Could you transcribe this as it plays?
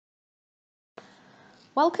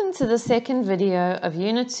Welcome to the second video of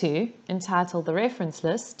Unit 2 entitled The Reference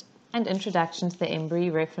List and Introduction to the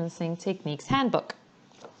Embry Referencing Techniques Handbook.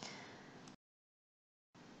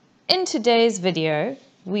 In today's video,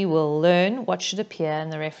 we will learn what should appear in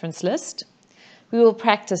the reference list. We will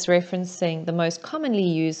practice referencing the most commonly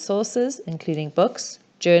used sources, including books,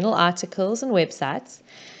 journal articles, and websites,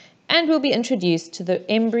 and we'll be introduced to the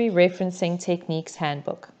Embry Referencing Techniques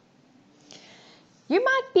Handbook. You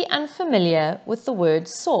might be unfamiliar with the word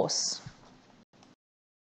source.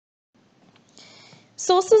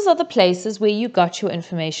 Sources are the places where you got your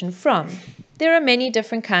information from. There are many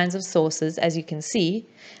different kinds of sources, as you can see,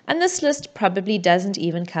 and this list probably doesn't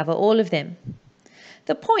even cover all of them.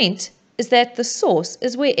 The point is that the source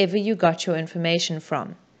is wherever you got your information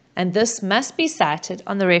from, and this must be cited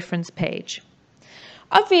on the reference page.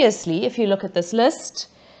 Obviously, if you look at this list,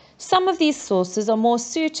 some of these sources are more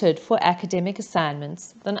suited for academic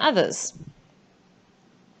assignments than others.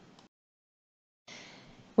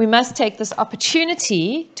 We must take this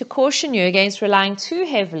opportunity to caution you against relying too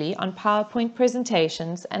heavily on PowerPoint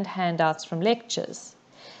presentations and handouts from lectures.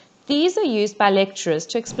 These are used by lecturers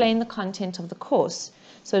to explain the content of the course,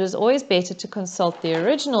 so it is always better to consult the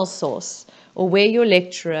original source or where your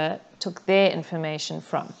lecturer took their information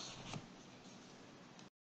from.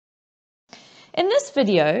 In this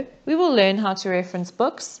video, we will learn how to reference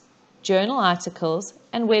books, journal articles,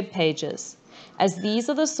 and web pages, as these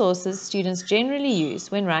are the sources students generally use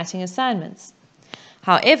when writing assignments.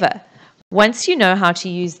 However, once you know how to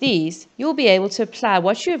use these, you'll be able to apply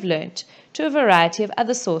what you have learnt to a variety of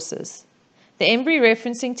other sources. The Embry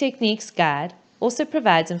Referencing Techniques Guide also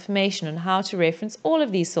provides information on how to reference all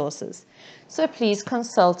of these sources, so please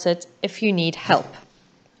consult it if you need help.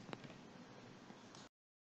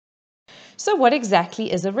 So what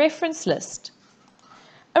exactly is a reference list?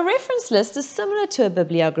 A reference list is similar to a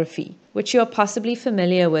bibliography, which you are possibly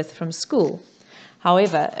familiar with from school.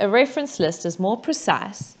 However, a reference list is more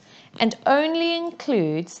precise and only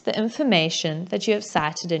includes the information that you have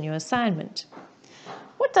cited in your assignment.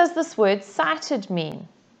 What does this word cited mean?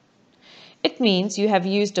 It means you have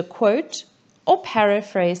used a quote or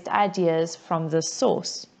paraphrased ideas from this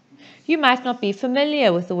source. You might not be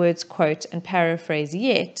familiar with the words quote and paraphrase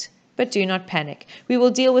yet, but do not panic. We will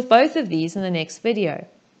deal with both of these in the next video.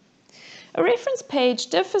 A reference page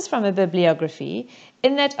differs from a bibliography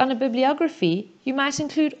in that on a bibliography, you might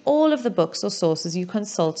include all of the books or sources you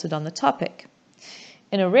consulted on the topic.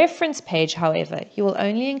 In a reference page, however, you will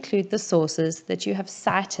only include the sources that you have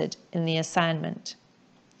cited in the assignment.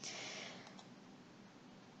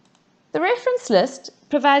 The reference list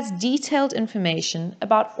provides detailed information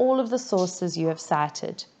about all of the sources you have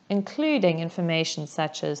cited, including information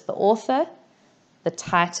such as the author, the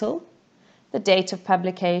title, the date of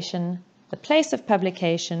publication, the place of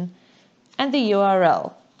publication, and the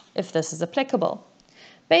URL, if this is applicable.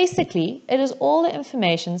 Basically, it is all the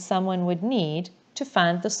information someone would need to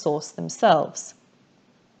find the source themselves.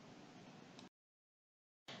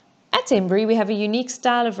 At Embry, we have a unique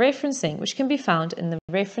style of referencing which can be found in the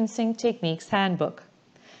Referencing Techniques Handbook.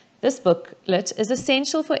 This booklet is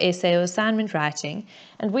essential for essay or assignment writing,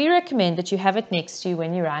 and we recommend that you have it next to you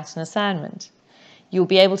when you write an assignment. You'll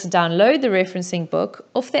be able to download the referencing book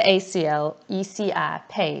off the ACL ECI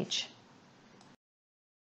page.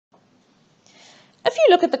 If you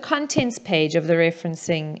look at the contents page of the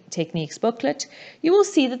Referencing Techniques booklet, you will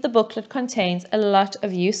see that the booklet contains a lot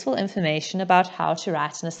of useful information about how to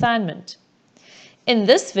write an assignment. In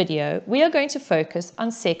this video, we are going to focus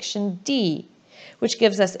on Section D, which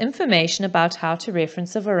gives us information about how to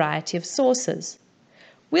reference a variety of sources.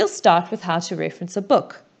 We'll start with how to reference a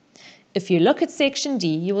book. If you look at Section D,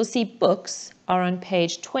 you will see books are on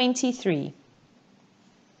page 23.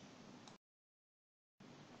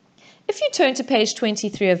 If you turn to page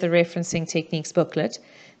 23 of the Referencing Techniques booklet,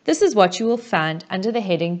 this is what you will find under the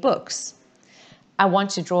heading Books. I want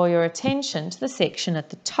to draw your attention to the section at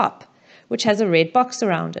the top, which has a red box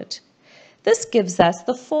around it. This gives us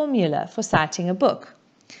the formula for citing a book.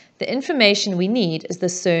 The information we need is the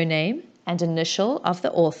surname and initial of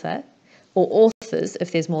the author, or authors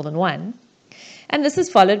if there's more than one, and this is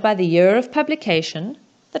followed by the year of publication,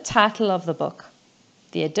 the title of the book,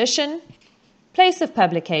 the edition, place of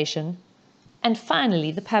publication, and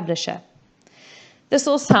finally the publisher. This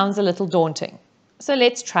all sounds a little daunting, so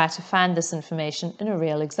let's try to find this information in a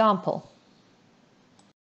real example.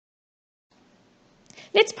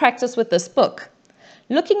 Let's practice with this book.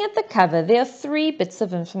 Looking at the cover, there are 3 bits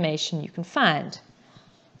of information you can find.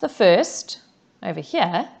 The first, over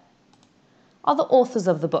here, are the authors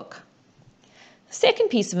of the book. The second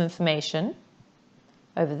piece of information,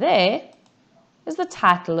 over there, is the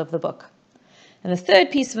title of the book. And the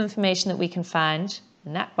third piece of information that we can find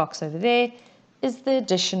in that box over there is the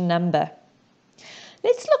edition number.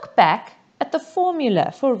 Let's look back at the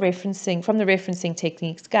formula for referencing from the Referencing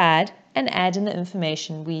Techniques Guide and add in the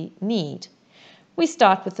information we need. We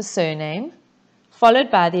start with the surname, followed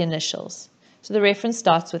by the initials. So the reference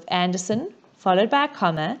starts with Anderson, followed by a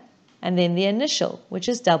comma, and then the initial, which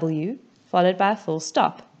is W, followed by a full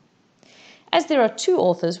stop. As there are two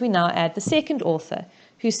authors, we now add the second author,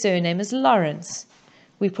 whose surname is Lawrence.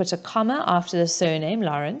 We put a comma after the surname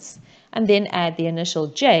Lawrence, and then add the initial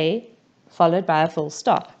J, followed by a full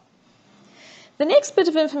stop. The next bit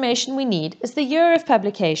of information we need is the year of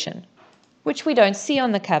publication, which we don't see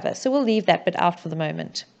on the cover, so we'll leave that bit out for the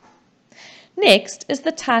moment. Next is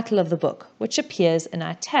the title of the book, which appears in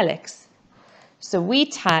italics. So we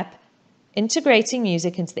type Integrating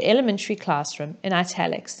Music into the Elementary Classroom in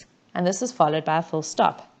italics, and this is followed by a full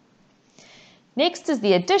stop. Next is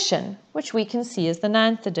the edition, which we can see as the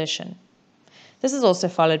 9th edition. This is also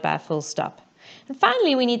followed by a full stop. And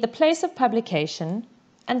finally, we need the place of publication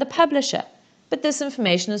and the publisher, but this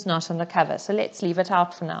information is not on the cover, so let's leave it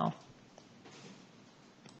out for now.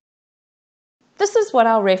 This is what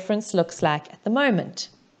our reference looks like at the moment.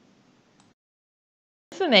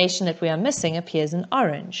 Information that we are missing appears in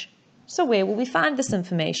orange. So where will we find this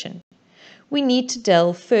information? We need to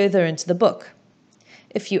delve further into the book.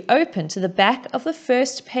 If you open to the back of the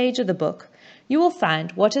first page of the book, you will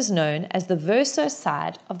find what is known as the verso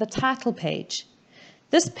side of the title page.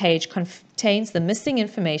 This page contains the missing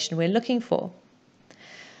information we're looking for.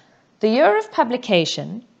 The year of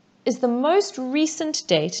publication is the most recent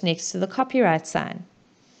date next to the copyright sign.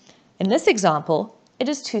 In this example, it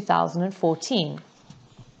is 2014.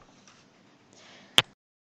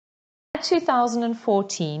 Add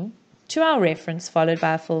 2014 to our reference followed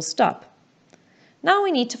by a full stop. Now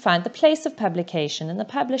we need to find the place of publication and the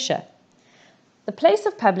publisher. The place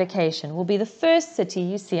of publication will be the first city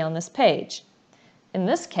you see on this page. In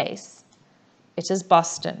this case, it is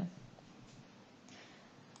Boston.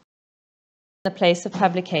 The place of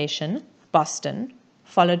publication, Boston,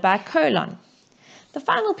 followed by a colon. The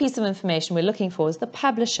final piece of information we're looking for is the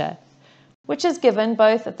publisher, which is given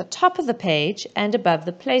both at the top of the page and above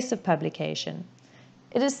the place of publication.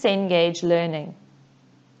 It is Cengage Learning.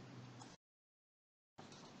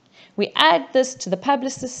 We add this to the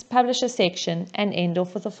publisher section and end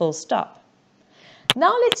off with a full stop.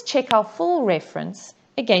 Now let's check our full reference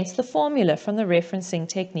against the formula from the Referencing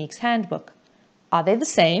Techniques Handbook. Are they the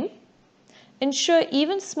same? Ensure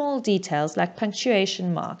even small details like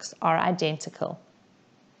punctuation marks are identical.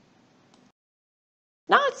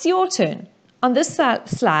 Now it's your turn. On this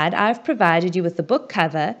slide, I've provided you with the book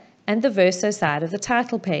cover and the verso side of the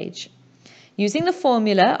title page. Using the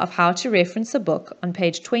formula of how to reference a book on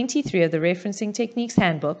page 23 of the Referencing Techniques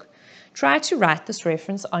Handbook, try to write this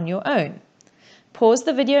reference on your own. Pause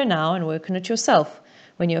the video now and work on it yourself.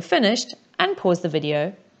 When you're finished, unpause the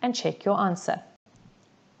video and check your answer.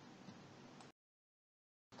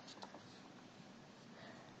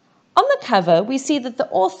 On the cover, we see that the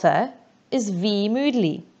author is V.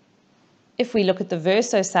 Moodley. If we look at the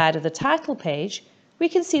verso side of the title page, we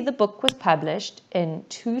can see the book was published in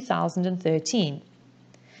 2013.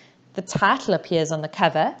 The title appears on the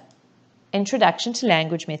cover, Introduction to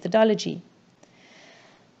Language Methodology.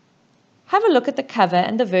 Have a look at the cover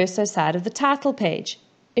and the verso side of the title page.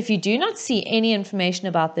 If you do not see any information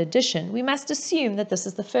about the edition, we must assume that this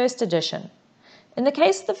is the first edition. In the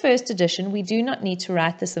case of the first edition, we do not need to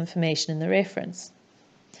write this information in the reference.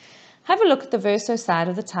 Have a look at the verso side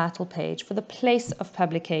of the title page for the place of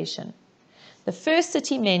publication. The first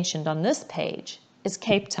city mentioned on this page is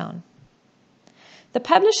Cape Town. The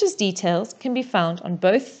publisher's details can be found on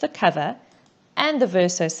both the cover and the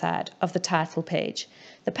verso side of the title page.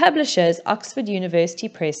 The publisher is Oxford University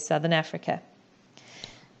Press, Southern Africa.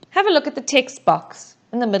 Have a look at the text box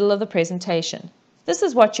in the middle of the presentation. This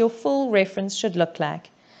is what your full reference should look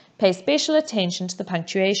like. Pay special attention to the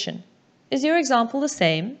punctuation. Is your example the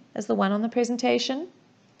same as the one on the presentation?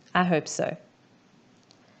 I hope so.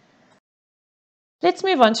 Let's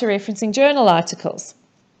move on to referencing journal articles.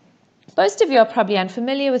 Most of you are probably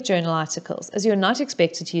unfamiliar with journal articles as you're not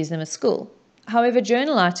expected to use them at school. However,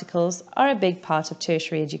 journal articles are a big part of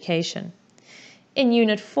tertiary education. In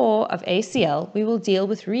Unit 4 of ACL, we will deal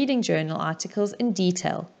with reading journal articles in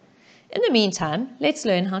detail. In the meantime, let's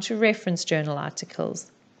learn how to reference journal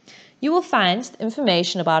articles. You will find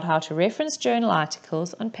information about how to reference journal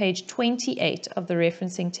articles on page 28 of the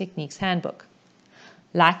Referencing Techniques Handbook.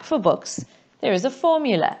 Like for books, there is a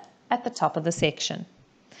formula at the top of the section.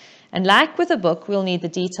 And like with a book, we'll need the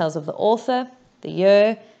details of the author, the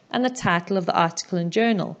year, and the title of the article and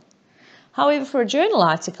journal. However, for a journal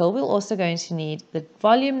article, we're also going to need the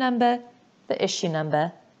volume number, the issue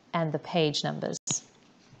number, and the page numbers.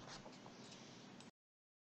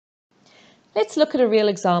 Let's look at a real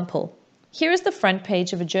example. Here is the front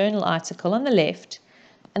page of a journal article on the left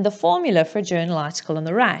and the formula for a journal article on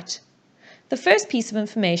the right. The first piece of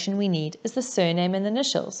information we need is the surname and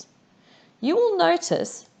initials. You will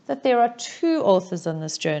notice that there are two authors on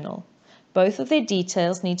this journal. Both of their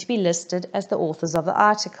details need to be listed as the authors of the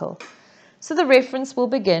article. So the reference will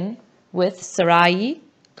begin with Sarai,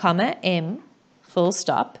 M, full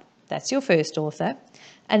stop, that's your first author,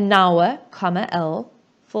 and Nawa, L,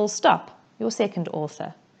 full stop, your second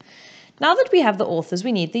author. Now that we have the authors,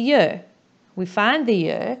 we need the year. We find the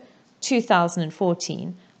year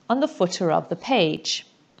 2014 on the footer of the page.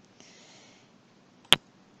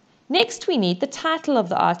 Next, we need the title of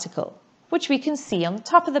the article, which we can see on the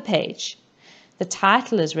top of the page. The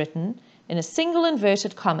title is written in a single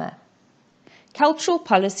inverted comma. Cultural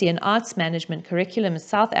Policy and Arts Management Curriculum in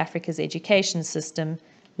South Africa's Education System,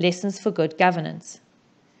 Lessons for Good Governance.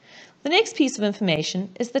 The next piece of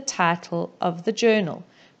information is the title of the journal,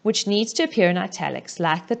 which needs to appear in italics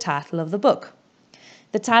like the title of the book.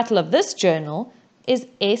 The title of this journal is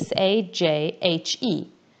SAJHE,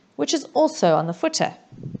 which is also on the footer.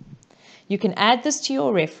 You can add this to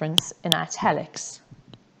your reference in italics.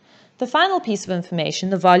 The final piece of information,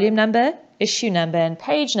 the volume number, issue number, and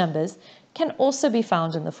page numbers, can also be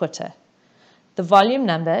found in the footer. The volume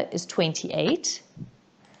number is 28,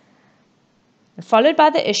 followed by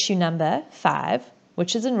the issue number, 5,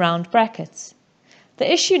 which is in round brackets. The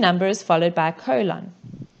issue number is followed by a colon.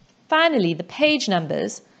 Finally, the page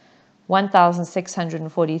numbers,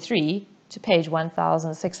 1643 to page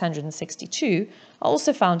 1662, are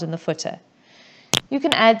also found in the footer. You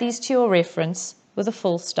can add these to your reference with a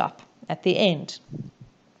full stop at the end.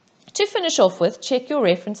 To finish off with, check your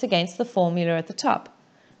reference against the formula at the top.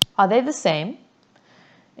 Are they the same?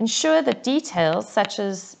 Ensure that details such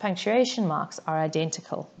as punctuation marks are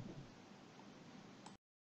identical.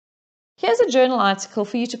 Here's a journal article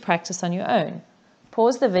for you to practice on your own.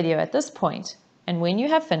 Pause the video at this point, and when you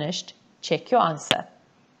have finished, check your answer.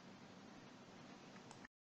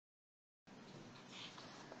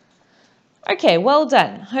 Okay, well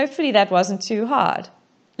done. Hopefully that wasn't too hard.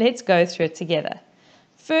 Let's go through it together.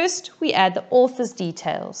 First, we add the author's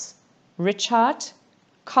details. Richard,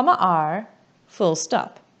 R, full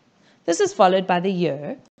stop. This is followed by the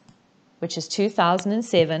year, which is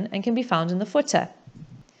 2007 and can be found in the footer.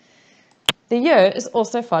 The year is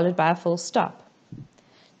also followed by a full stop.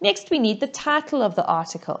 Next, we need the title of the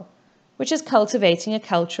article, which is Cultivating a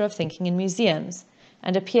Culture of Thinking in Museums,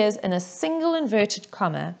 and appears in a single inverted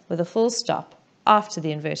comma with a full stop after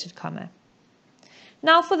the inverted comma.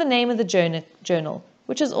 Now for the name of the journal,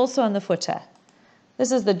 which is also on the footer.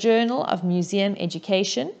 This is the Journal of Museum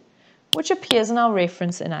Education, which appears in our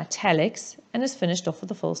reference in italics and is finished off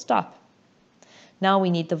with a full stop. Now we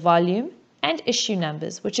need the volume and issue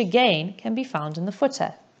numbers, which again can be found in the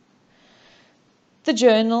footer. The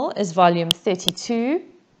journal is volume 32,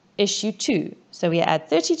 issue 2. So we add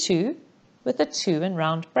 32 with a 2 in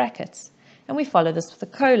round brackets, and we follow this with a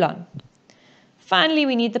colon. Finally,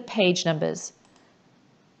 we need the page numbers,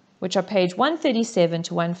 which are page 137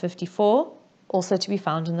 to 154, also to be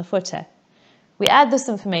found in the footer. We add this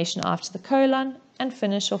information after the colon and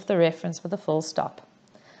finish off the reference with a full stop.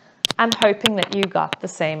 I'm hoping that you got the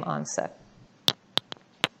same answer.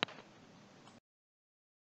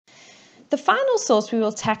 The final source we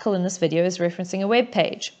will tackle in this video is referencing a web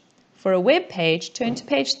page. For a web page, turn to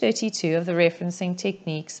page 32 of the Referencing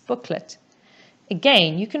Techniques booklet.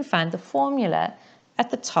 Again, you can find the formula at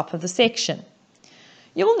the top of the section.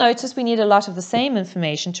 You will notice we need a lot of the same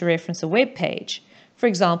information to reference a web page. For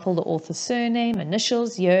example, the author's surname,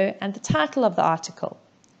 initials, year, and the title of the article.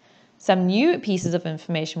 Some new pieces of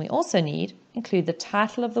information we also need include the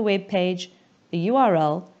title of the web page, the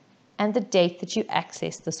URL, and the date that you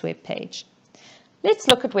accessed this web page. Let's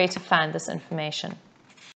look at where to find this information.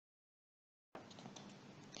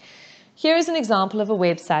 Here is an example of a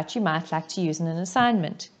website you might like to use in an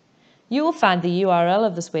assignment. You will find the URL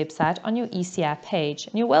of this website on your ECI page,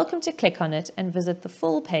 and you're welcome to click on it and visit the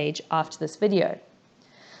full page after this video.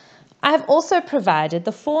 I have also provided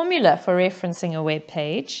the formula for referencing a web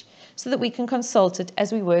page so that we can consult it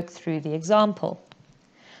as we work through the example.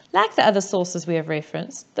 Like the other sources we have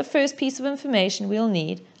referenced, the first piece of information we'll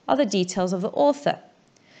need are the details of the author.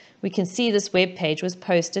 We can see this web page was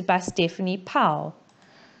posted by Stephanie Powell.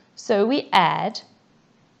 So we add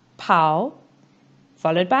Powell,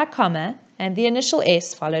 followed by a comma, and the initial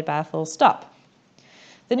S followed by a full stop.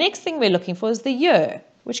 The next thing we're looking for is the year,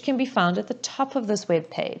 which can be found at the top of this web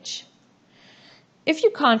page. If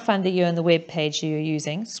you can't find the year on the web page you're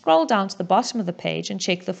using, scroll down to the bottom of the page and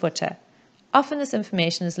check the footer. Often this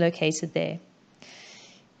information is located there.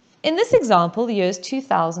 In this example, the year is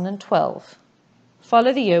 2012.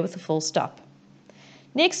 Follow the year with a full stop.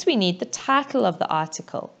 Next, we need the title of the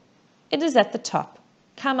article. It is at the top.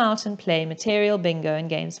 Come out and play material bingo and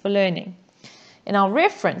games for learning. In our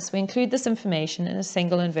reference, we include this information in a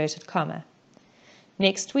single inverted comma.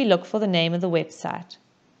 Next, we look for the name of the website,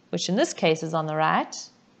 which in this case is on the right.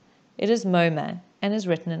 It is MoMA and is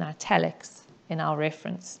written in italics in our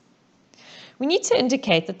reference. We need to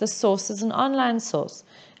indicate that the source is an online source,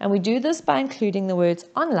 and we do this by including the words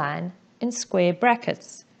online in square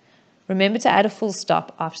brackets. Remember to add a full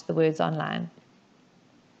stop after the words online.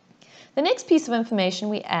 The next piece of information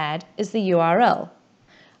we add is the URL.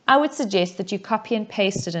 I would suggest that you copy and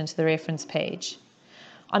paste it into the reference page.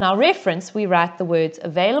 On our reference, we write the words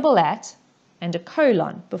available at and a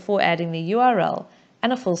colon before adding the URL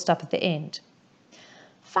and a full stop at the end.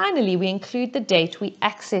 Finally, we include the date we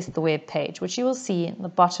accessed the web page, which you will see in the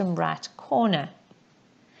bottom right corner.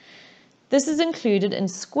 This is included in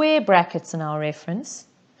square brackets in our reference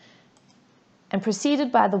and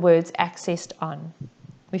preceded by the words accessed on.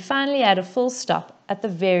 We finally add a full stop at the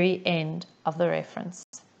very end of the reference.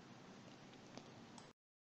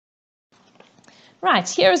 Right,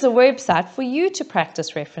 here is a website for you to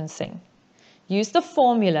practice referencing. Use the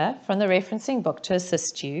formula from the referencing book to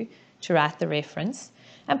assist you to write the reference,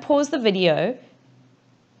 and pause the video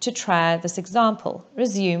to try this example.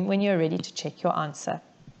 Resume when you're ready to check your answer.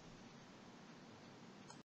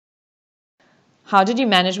 How did you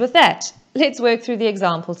manage with that? Let's work through the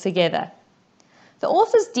example together. The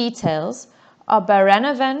author's details are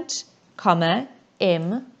Baranavant,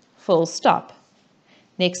 M, full stop.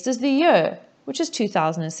 Next is the year, which is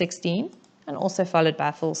 2016, and also followed by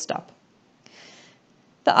a full stop.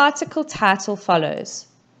 The article title follows,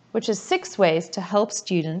 which is 6 ways to help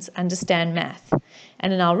students understand math,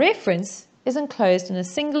 and in our reference is enclosed in a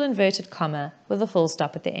single inverted comma with a full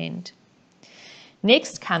stop at the end.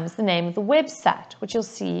 Next comes the name of the website, which you'll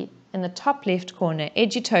see in the top left corner,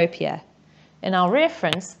 Edutopia. In our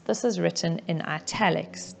reference, this is written in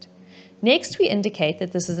italics. Next, we indicate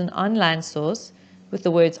that this is an online source with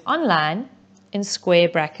the words online in square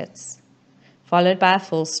brackets, followed by a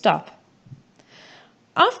full stop.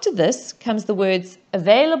 After this comes the words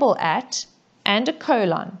available at and a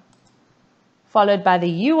colon, followed by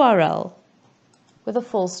the URL with a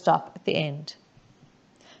full stop at the end.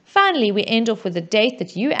 Finally, we end off with the date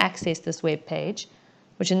that you accessed this web page,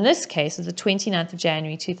 which in this case is the 29th of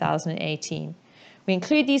January 2018. We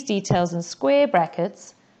include these details in square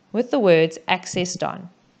brackets with the words accessed on.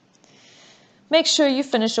 Make sure you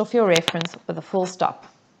finish off your reference with a full stop.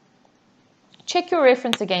 Check your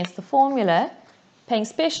reference against the formula, paying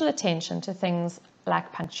special attention to things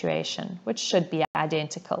like punctuation, which should be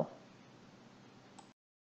identical.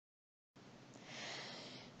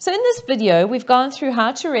 So in this video, we've gone through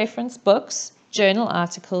how to reference books, journal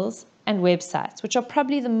articles, and websites, which are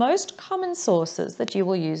probably the most common sources that you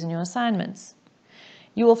will use in your assignments.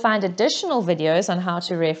 You will find additional videos on how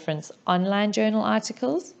to reference online journal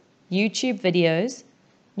articles, YouTube videos,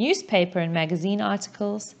 newspaper and magazine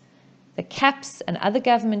articles, the CAPS and other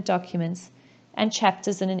government documents, and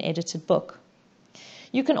chapters in an edited book.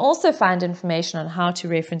 You can also find information on how to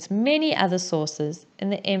reference many other sources in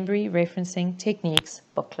the Embry Referencing Techniques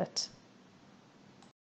booklet.